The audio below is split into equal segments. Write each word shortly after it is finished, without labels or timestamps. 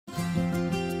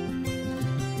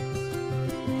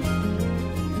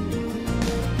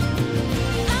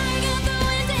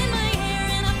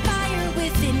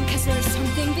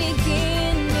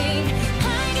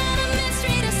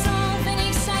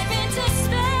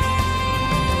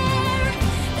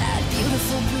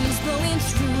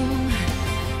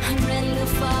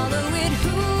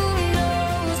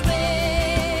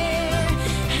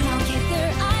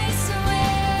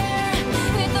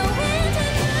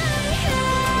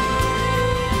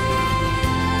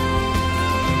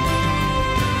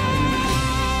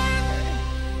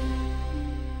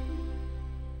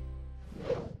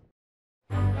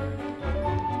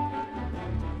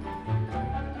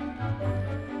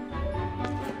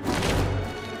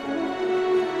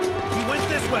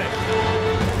way!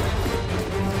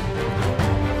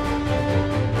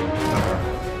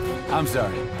 I'm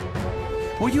sorry.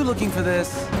 Were you looking for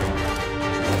this?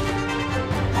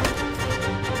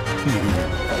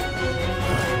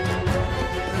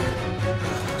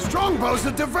 Strongbow's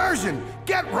a diversion!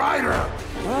 Get Ryder!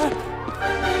 What?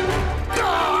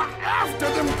 After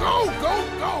them! Go, go,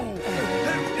 go!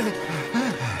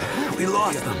 We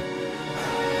lost them.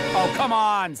 Oh, come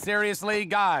on! Seriously,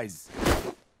 guys?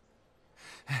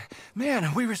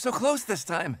 Man, we were so close this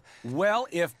time. Well,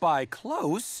 if by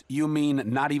close you mean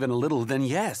not even a little, then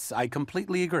yes, I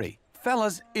completely agree.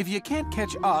 Fellas, if you can't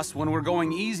catch us when we're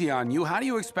going easy on you, how do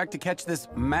you expect to catch this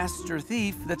master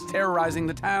thief that's terrorizing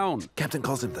the town? Captain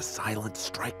calls him the Silent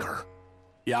Striker.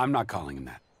 Yeah, I'm not calling him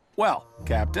that. Well,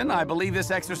 Captain, I believe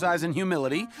this exercise in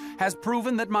humility has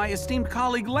proven that my esteemed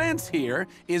colleague Lance here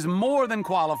is more than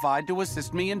qualified to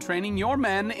assist me in training your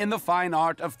men in the fine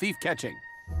art of thief catching.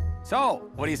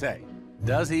 So, what do you say?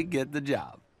 Does he get the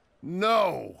job?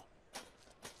 No.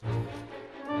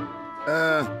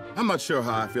 I'm not sure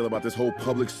how I feel about this whole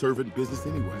public servant business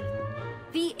anyway.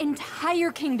 The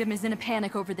entire kingdom is in a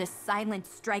panic over this silent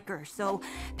striker, so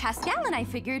Pascal and I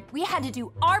figured we had to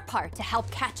do our part to help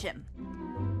catch him.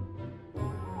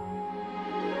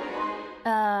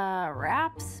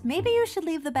 Raps? Maybe you should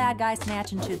leave the bad guy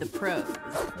snatching to the pros.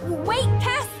 Wait,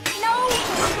 Cass! No!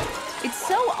 It's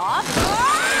so obvious.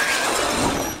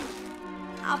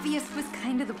 Obvious was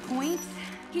kind of the point.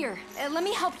 Here, let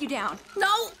me help you down.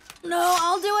 No,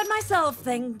 I'll do it myself,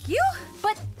 thank you.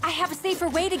 But I have a safer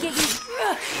way to get you...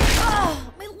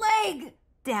 Oh, my leg!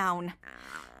 Down.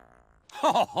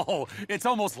 Oh, it's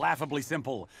almost laughably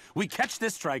simple. We catch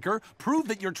this striker, prove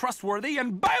that you're trustworthy,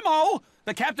 and bam-o!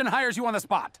 The captain hires you on the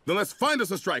spot. Then let's find us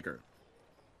a striker.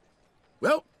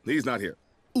 Well, he's not here.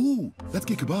 Ooh, let's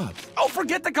get kebabs. Oh,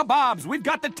 forget the kebabs! We've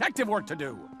got detective work to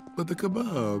do. But the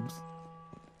kebabs...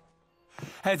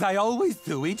 As I always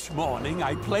do each morning,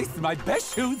 I place my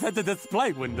best shoes at the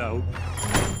display window.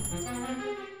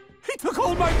 He took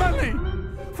all my money!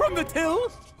 From the till,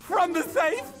 from the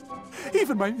safe,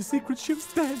 even my secret shoe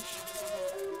stash.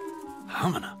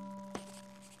 Humana.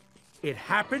 It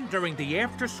happened during the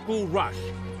after-school rush.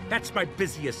 That's my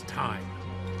busiest time.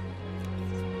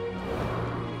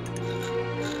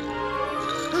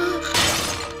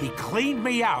 He cleaned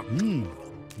me out.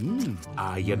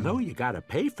 You know you gotta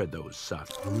pay for those, son.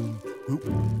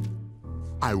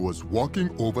 I was walking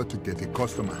over to get a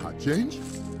customer hat change.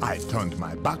 I turned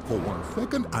my back for 1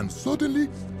 second, and suddenly,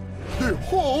 the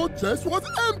whole chest was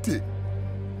empty.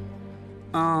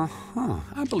 Uh-huh.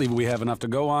 I believe we have enough to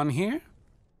go on here.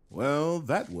 Well,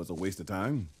 that was a waste of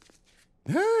time.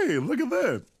 Hey, look at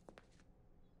that.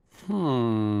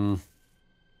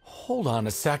 Hold on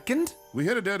a second. We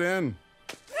hit a dead end.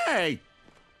 Hey!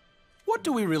 What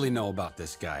do we really know about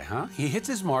this guy, huh? He hits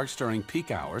his marks during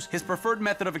peak hours, his preferred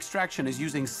method of extraction is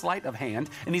using sleight of hand,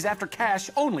 and he's after cash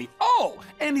only. Oh!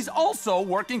 And he's also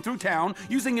working through town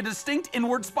using a distinct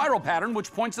inward spiral pattern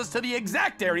which points us to the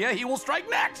exact area he will strike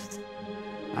next.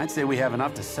 I'd say we have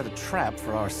enough to set a trap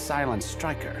for our silent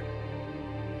striker.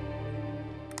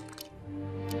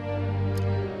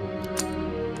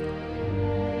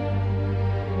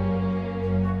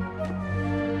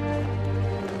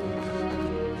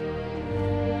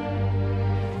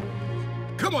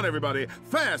 Come on, everybody.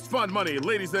 Fast, fun money.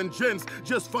 Ladies and gents,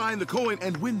 just find the coin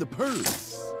and win the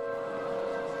purse.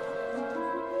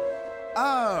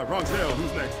 Ah, wrong tail.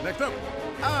 Who's next? Next up.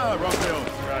 Ah, wrong tail.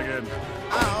 Try again.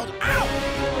 Out. Ow!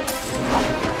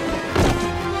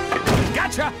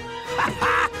 Gotcha!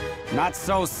 Not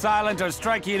so silent or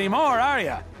striky anymore, are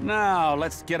you? Now,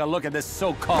 let's get a look at this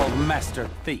so-called master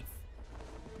thief.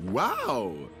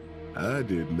 Wow. I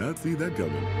did not see that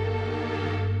coming.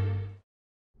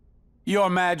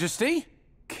 Your Majesty,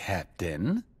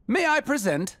 Captain, may I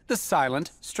present the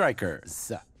silent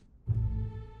strikers?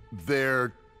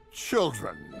 They're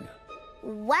children.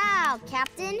 Wow,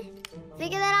 Captain.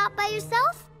 Figure that out by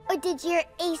yourself? Or did your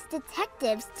ace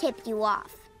detectives tip you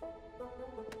off?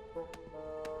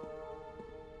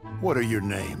 What are your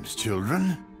names,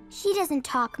 children? She doesn't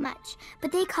talk much,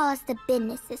 but they call us the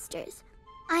Business Sisters.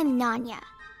 I'm Nanya.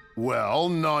 Well,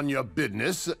 Nanya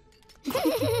Business.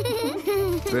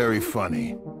 Very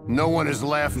funny. No one is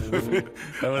laughing.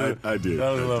 I did.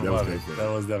 That was a little That was funny. good.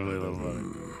 That was definitely a little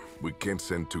funny. We can't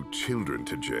send 2 children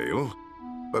to jail,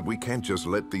 but we can't just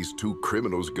let these 2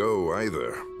 criminals go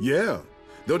either. Yeah.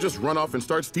 They'll just run off and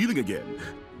start stealing again.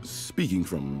 Speaking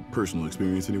from personal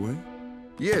experience, anyway.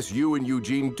 Yes, you and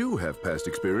Eugene do have past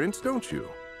experience, don't you?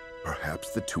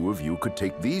 Perhaps the 2 of you could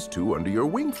take these 2 under your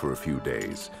wing for a few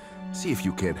days. See if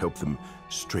you can't help them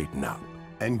straighten up.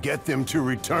 and get them to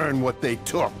return what they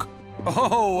took.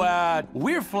 Oh,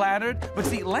 we're flattered. But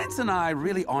see, Lance and I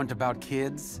really aren't about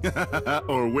kids.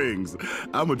 Or wings.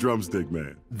 I'm a drumstick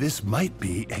man. This might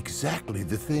be exactly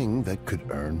the thing that could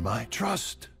earn my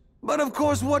trust. But of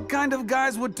course, what kind of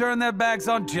guys would turn their backs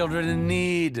on children in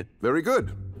need? Very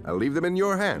good. I'll leave them in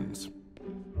your hands.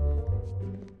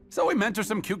 So we mentor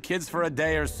some cute kids for a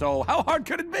day or so. How hard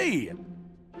could it be?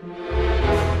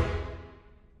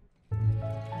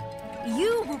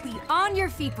 You will be on your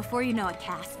feet before you know it,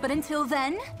 Cass. But until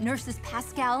then, nurses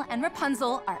Pascal and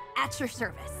Rapunzel are at your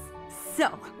service. So,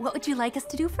 what would you like us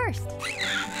to do first?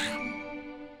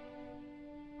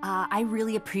 I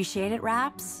really appreciate it,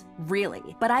 Raps.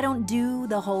 Really. But I don't do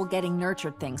the whole getting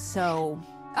nurtured thing, so...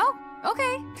 Oh,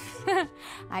 okay.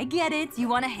 I get it. You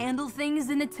want to handle things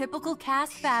in a typical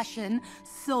Cass fashion,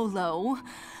 solo.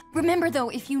 Remember, though,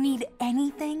 if you need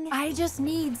anything... I just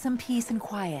need some peace and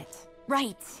quiet.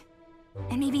 Right.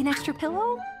 And maybe an extra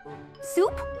pillow?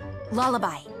 Soup?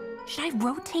 Lullaby. Should I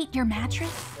rotate your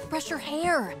mattress? Brush your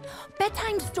hair?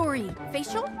 Bedtime story?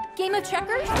 Facial? Game of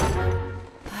checkers?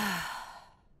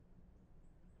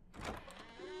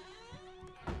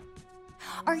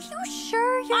 Are you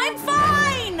sure you're... I'm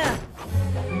fine!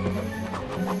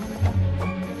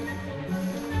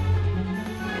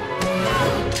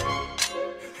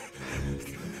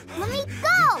 Let me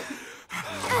go!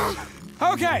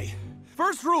 Okay.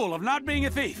 First rule of not being a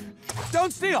thief.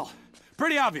 Don't steal.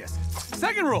 Pretty obvious.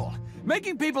 Second rule,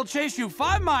 making people chase you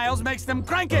 5 miles makes them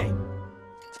cranky.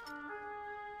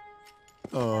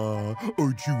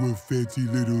 Aren't you a fancy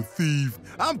little thief?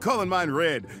 I'm calling mine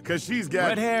Red, because she's got...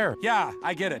 Red hair. Yeah,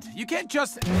 I get it. You can't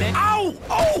just... Ow!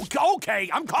 Oh, okay.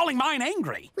 I'm calling mine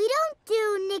Angry. We don't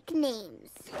do nicknames.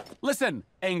 Listen,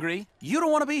 Angry, you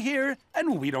don't want to be here,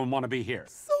 and we don't want to be here.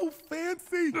 So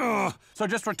fancy. Ugh. So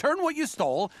just return what you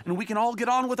stole, and we can all get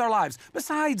on with our lives.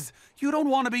 Besides, you don't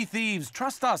want to be thieves.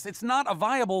 Trust us, it's not a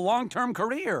viable long-term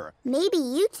career. Maybe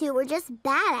you two were just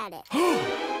bad at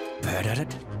it. Bad at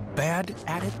it? Bad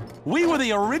at it? We were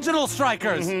the original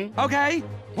strikers, okay?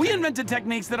 We invented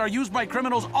techniques that are used by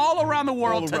criminals all around the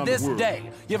world to this day.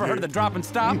 You ever heard of the drop and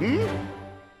stop?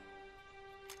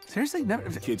 Seriously? Never?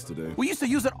 Kids today. We used to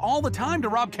use it all the time to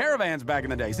rob caravans back in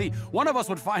the day. See, one of us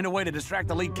would find a way to distract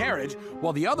the lead carriage,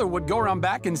 while the other would go around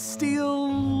back and steal...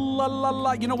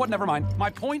 You know what? Never mind. My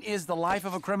point is the life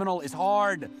of a criminal is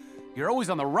hard. You're always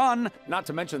on the run, not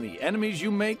to mention the enemies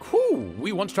you make. Whew,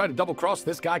 we once tried to double-cross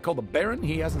this guy called the Baron.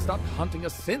 He hasn't stopped hunting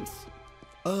us since.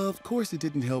 Of course it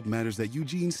didn't help matters that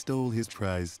Eugene stole his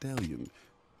prize stallion.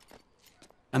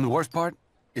 And the worst part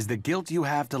is the guilt you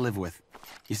have to live with.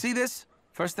 You see this?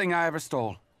 First thing I ever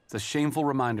stole. It's a shameful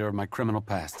reminder of my criminal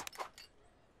past.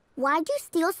 Why'd you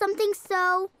steal something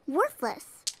so worthless?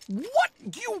 What?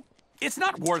 It's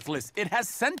not worthless. It has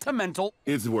sentimental...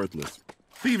 It's worthless.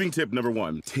 Thieving tip number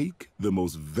 1. Take the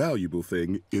most valuable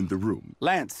thing in the room.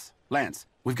 Lance,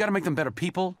 we've got to make them better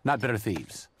people, not better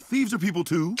thieves. Thieves are people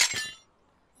too.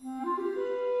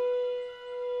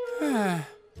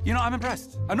 You know, I'm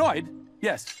impressed. Annoyed,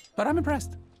 yes, but I'm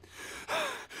impressed.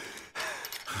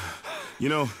 You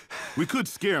know, we could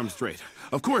scare them straight.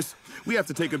 Of course, we have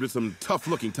to take them to some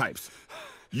tough-looking types.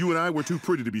 You and I were too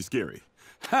pretty to be scary.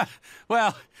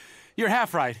 Well, you're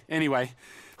half right, anyway.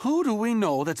 Who do we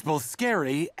know that's both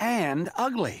scary and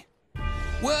ugly?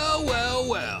 Well, well,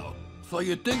 well. So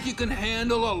you think you can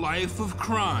handle a life of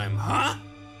crime, huh?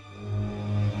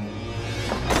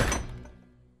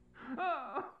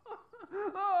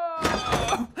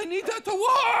 I need that to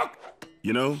work!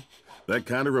 You know, that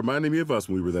kind of reminded me of us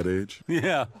when we were that age.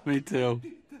 Yeah, me too.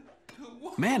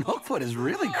 Man, Hookfoot is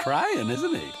really crying,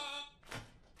 isn't he?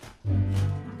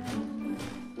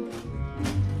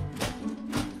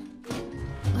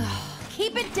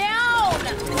 Keep it down!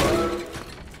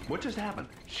 What just happened?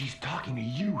 She's talking to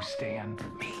you, Stan.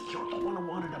 Me, you're the one who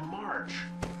wanted to march.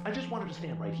 I just wanted to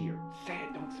stand right here. Say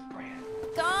it, don't spread.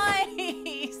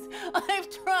 Guys, I'm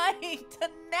trying to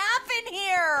nap in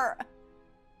here!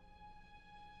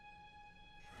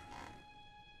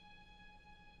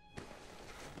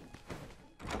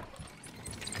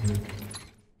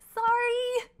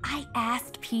 Sorry. I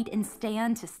asked Pete and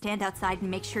Stan to stand outside and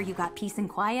make sure you got peace and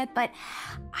quiet, but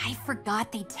I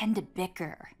forgot they tend to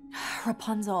bicker.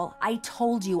 Rapunzel, I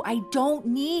told you, I don't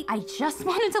need... I just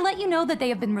wanted to let you know that they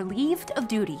have been relieved of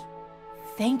duty.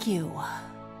 Thank you.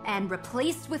 And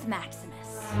replaced with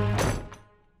Maximus.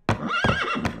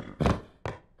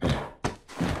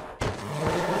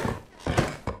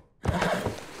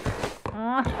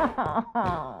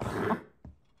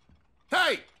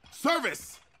 Hey!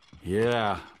 Service!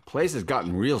 Yeah, place has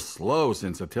gotten real slow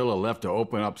since Attila left to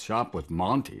open up shop with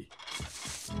Monty.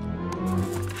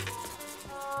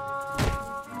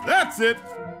 That's it.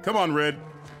 Come on, Red.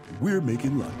 We're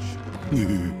making lunch.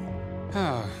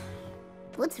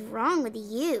 What's wrong with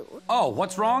you? Oh,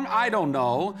 what's wrong? I don't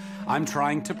know. I'm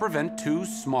trying to prevent two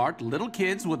smart little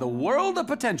kids with a world of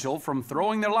potential from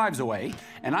throwing their lives away,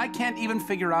 and I can't even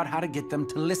figure out how to get them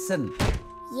to listen.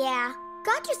 Yeah,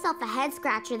 got yourself a head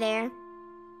scratcher there.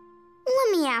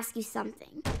 Let me ask you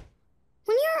something.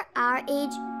 When you're our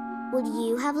age, would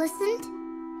you have listened?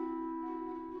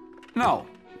 No.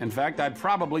 In fact, I'd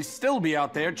probably still be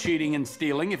out there cheating and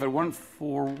stealing if it weren't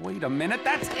for... Wait a minute,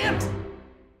 that's it!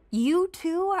 You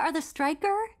two are the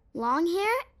striker? Long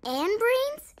hair and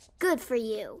brains? Good for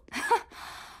you.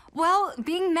 Well,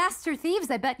 being master thieves,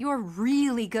 I bet you're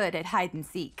really good at hide and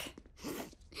seek.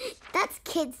 That's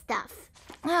kid stuff.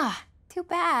 Ah, too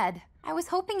bad. I was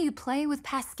hoping you'd play with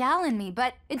Pascal and me,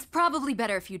 but it's probably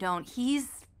better if you don't. He's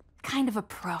kind of a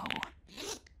pro.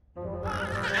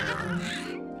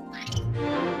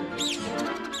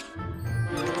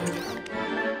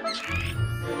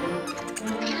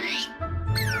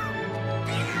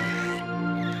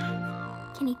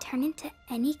 Can he turn into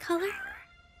any color?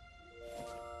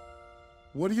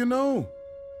 What do you know?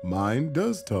 Mine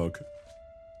does talk.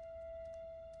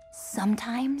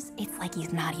 Sometimes it's like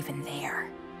he's not even there.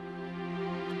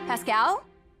 Pascal?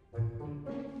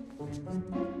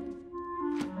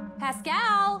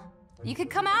 Pascal? You could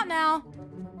come out now.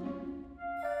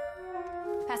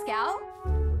 Pascal?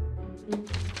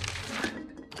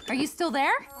 Are you still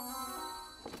there?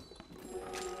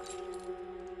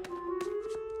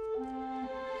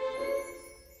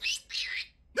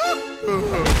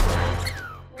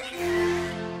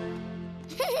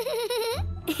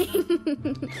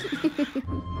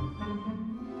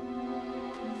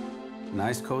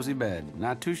 Nice cozy bed.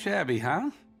 Not too shabby, huh?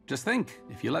 Just think,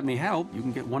 if you let me help, you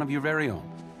can get one of your very own.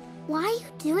 Why are you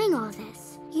doing all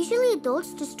this? Usually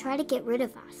adults just try to get rid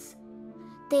of us.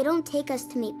 They don't take us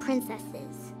to meet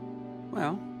princesses.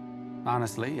 Well,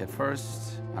 honestly, at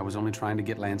first, I was only trying to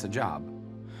get Lance a job.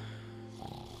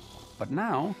 But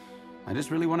now, I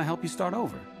just really want to help you start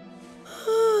over.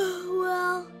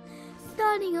 Well,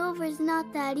 starting over is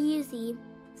not that easy.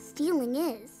 Stealing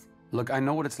is. Look, I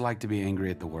know what it's like to be angry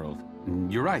at the world.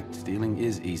 And you're right, stealing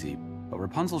is easy. But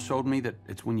Rapunzel showed me that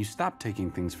it's when you stop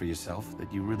taking things for yourself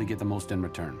that you really get the most in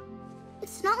return.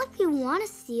 It's not like we want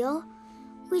to steal.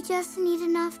 We just need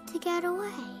enough to get away.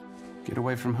 Get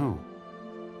away from who?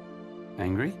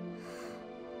 Angry?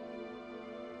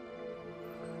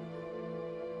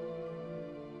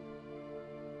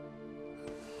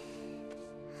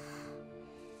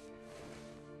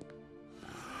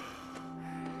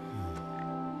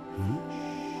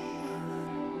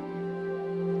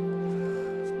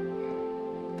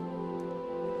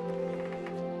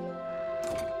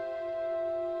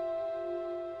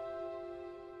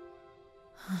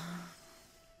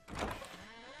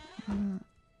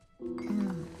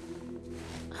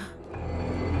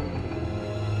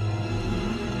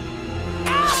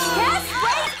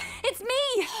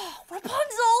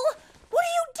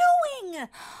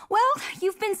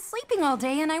 All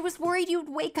day, and I was worried you'd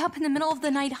wake up in the middle of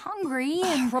the night hungry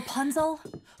and... Rapunzel,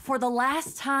 for the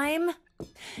last time,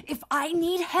 if I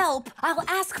need help, I'll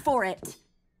ask for it.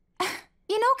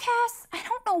 You know, Cass, I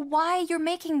don't know why you're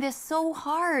making this so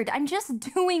hard. I'm just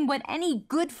doing what any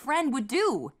good friend would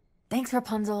do. Thanks,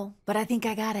 Rapunzel, but I think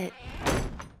I got it.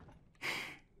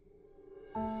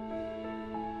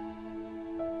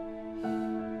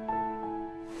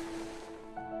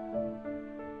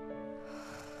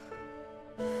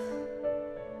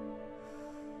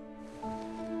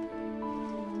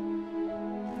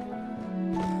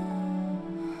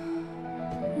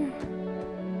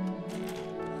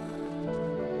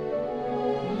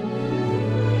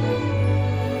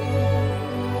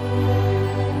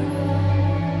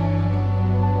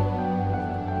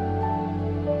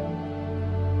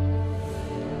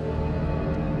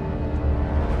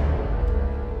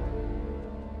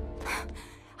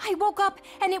 I woke up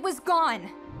and it was gone.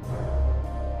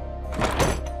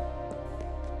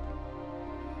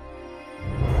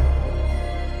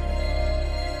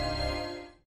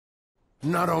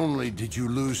 Not only did you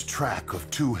lose track of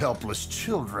two helpless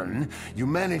children, you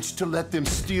managed to let them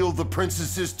steal the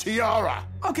princess's tiara.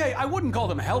 Okay, I wouldn't call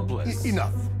them helpless.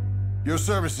 Enough. Your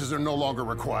services are no longer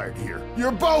required here.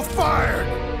 You're both fired!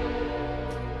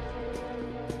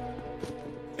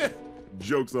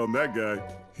 Joke's on that guy.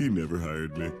 He never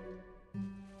hired me.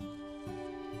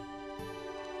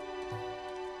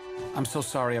 I'm so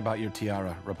sorry about your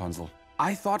tiara, Rapunzel.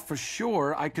 I thought for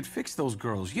sure I could fix those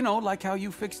girls. You know, like how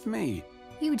you fixed me.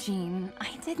 Eugene, I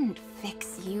didn't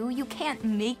fix you. You can't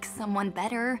make someone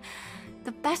better.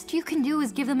 The best you can do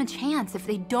is give them a chance. If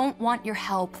they don't want your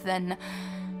help, then...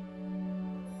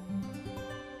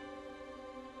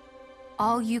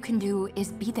 all you can do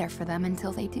is be there for them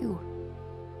until they do.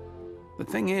 The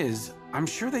thing is, I'm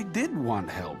sure they did want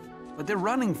help, but they're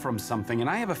running from something, and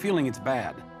I have a feeling it's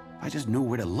bad. If I just knew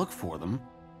where to look for them.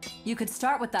 You could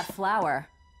start with that flower.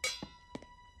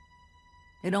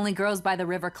 It only grows by the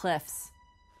river cliffs.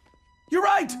 You're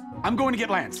right! I'm going to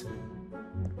get Lance.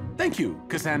 Thank you,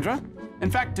 Cassandra. In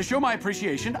fact, to show my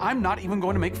appreciation, I'm not even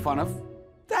going to make fun of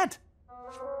that.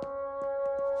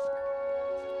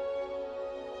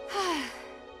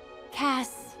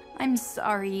 Cass, I'm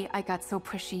sorry I got so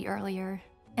pushy earlier.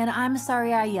 And I'm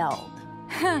sorry I yelled.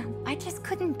 I just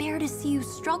couldn't bear to see you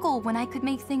struggle when I could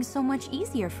make things so much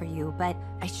easier for you, but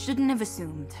I shouldn't have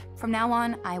assumed. From now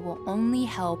on, I will only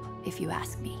help if you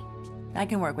ask me. I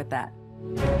can work with that.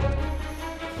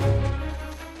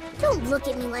 Don't look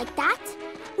at me like that.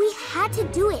 We had to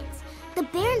do it. The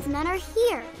Baron's men are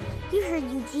here. You heard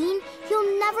Eugene.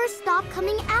 He'll never stop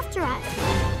coming after us.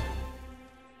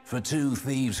 For two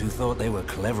thieves who thought they were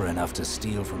clever enough to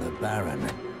steal from the Baron,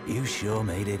 you sure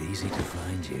made it easy to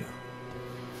find you.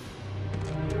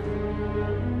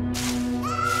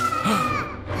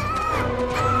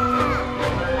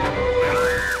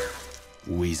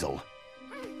 Weasel.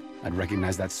 I'd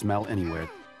recognize that smell anywhere.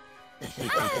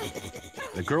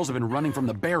 The girls have been running from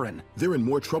the Baron. They're in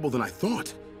more trouble than I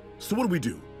thought. So what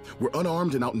do? We're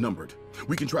unarmed and outnumbered.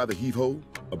 We can try the heave-ho,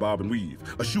 a bob and weave,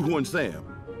 a shoehorn Sam,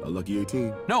 a lucky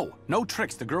 18. No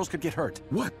tricks. The girls could get hurt.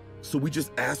 What? So we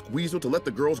just ask Weasel to let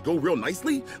the girls go real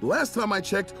nicely? Last time I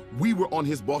checked, we were on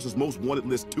his boss's most wanted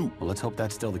list too. Well, let's hope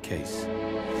that's still the case.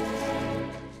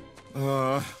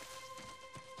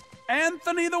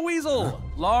 Anthony the Weasel!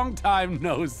 Long time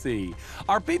no see.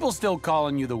 Are people still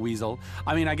calling you the Weasel?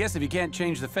 I mean, I guess if you can't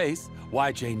change the face,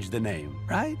 why change the name,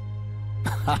 right?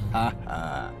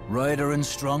 Ryder and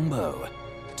Strongbow.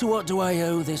 To what do I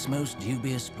owe this most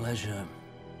dubious pleasure?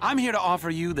 I'm here to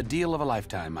offer you the deal of a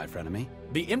lifetime, my frenemy.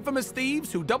 The infamous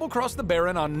thieves who double-crossed the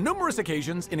Baron on numerous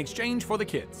occasions in exchange for the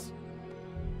kids.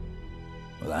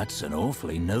 Well, that's an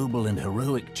awfully noble and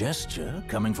heroic gesture,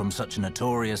 coming from such a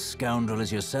notorious scoundrel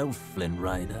as yourself, Flynn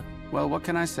Ryder. Well, what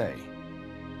can I say?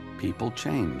 People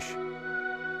change.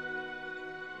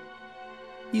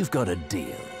 You've got a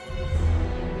deal.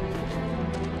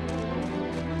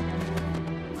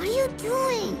 What are you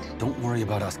doing? Don't worry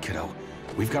about us, kiddo.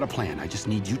 We've got a plan. I just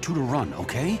need you two to run,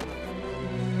 okay?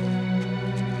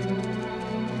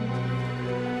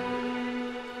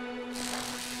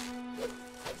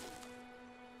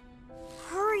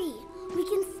 Hurry! We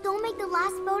can still make the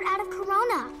last boat out of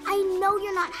Corona. I know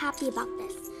you're not happy about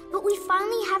this, but we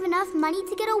finally have enough money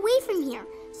to get away from here.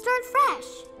 Start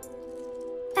fresh.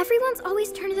 Everyone's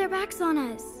always turned their backs on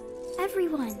us.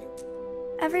 Everyone.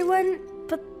 Everyone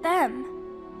but them.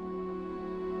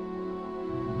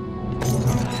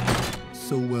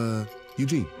 So,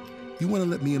 Eugene, you want to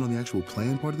let me in on the actual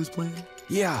plan part of this plan?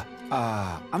 Yeah,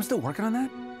 I'm still working on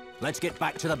that. Let's get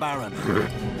back to the Baron.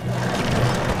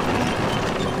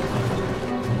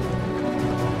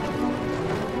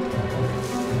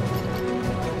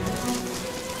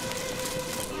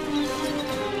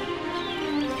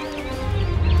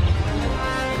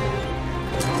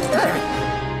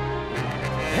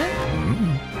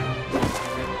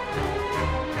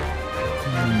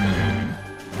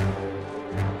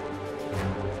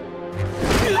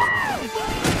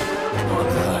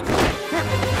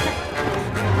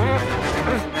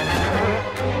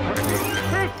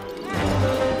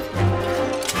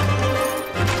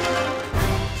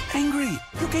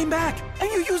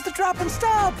 Drop and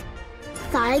stop!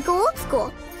 Thought I'd go old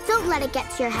school. Don't let it get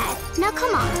to your head. Now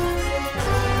come on.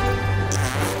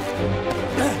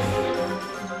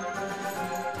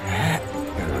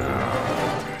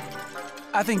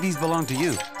 I think these belong to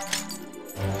you.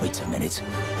 Wait a minute.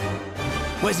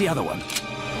 Where's the other one?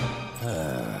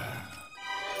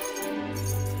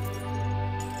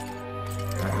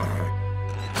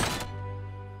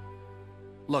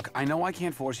 Look, I know I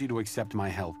can't force you to accept my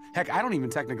help. Heck, I don't even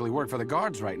technically work for the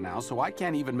guards right now, so I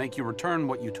can't even make you return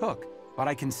what you took. But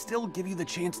I can still give you the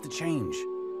chance to change.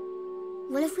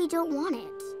 What if we don't want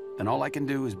it? Then all I can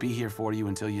do is be here for you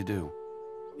until you do.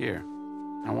 Here,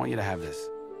 I want you to have this.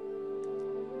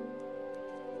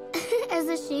 As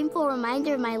a shameful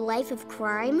reminder of my life of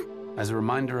crime? As a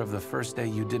reminder of the first day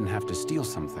you didn't have to steal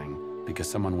something because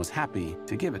someone was happy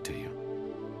to give it to you.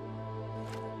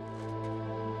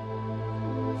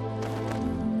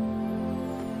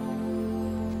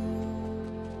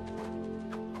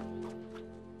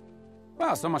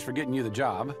 Well, so much for getting you the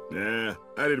job. Nah,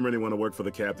 I didn't really want to work for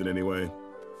the captain anyway.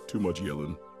 Too much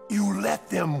yelling. You let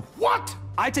them what?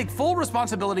 I take full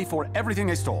responsibility for everything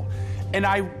they stole. And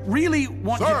I really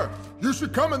want Sir, you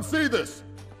should come and see this.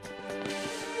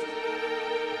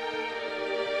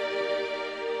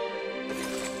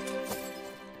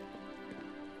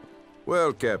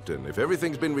 Well, Captain, if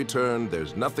everything's been returned,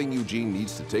 there's nothing Eugene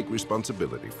needs to take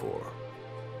responsibility for.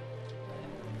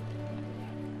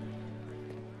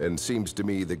 And seems to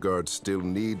me the guards still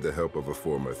need the help of a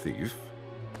former thief.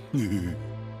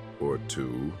 Or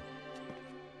two.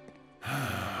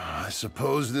 I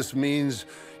suppose this means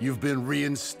you've been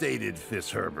reinstated,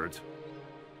 Fitzherbert.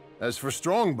 As for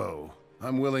Strongbow,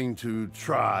 I'm willing to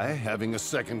try having a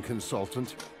second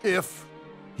consultant, if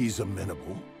he's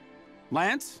amenable.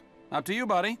 Lance, up to you,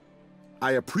 buddy.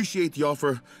 I appreciate the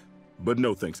offer, but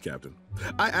no thanks, Captain.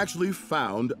 I actually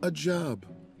found a job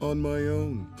on my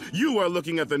own. You are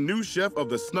looking at the new chef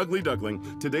of the Snuggly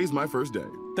Duckling. Today's my first day.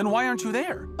 Then why aren't you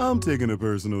there? I'm taking a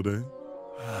personal day.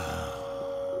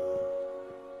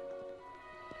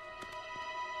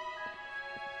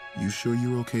 You sure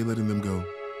you're okay letting them go?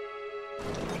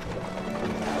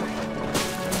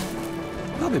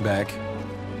 I'll be back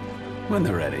when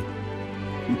they're ready.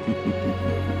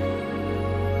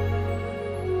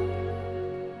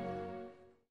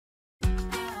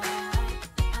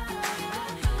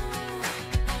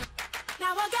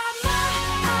 Now I got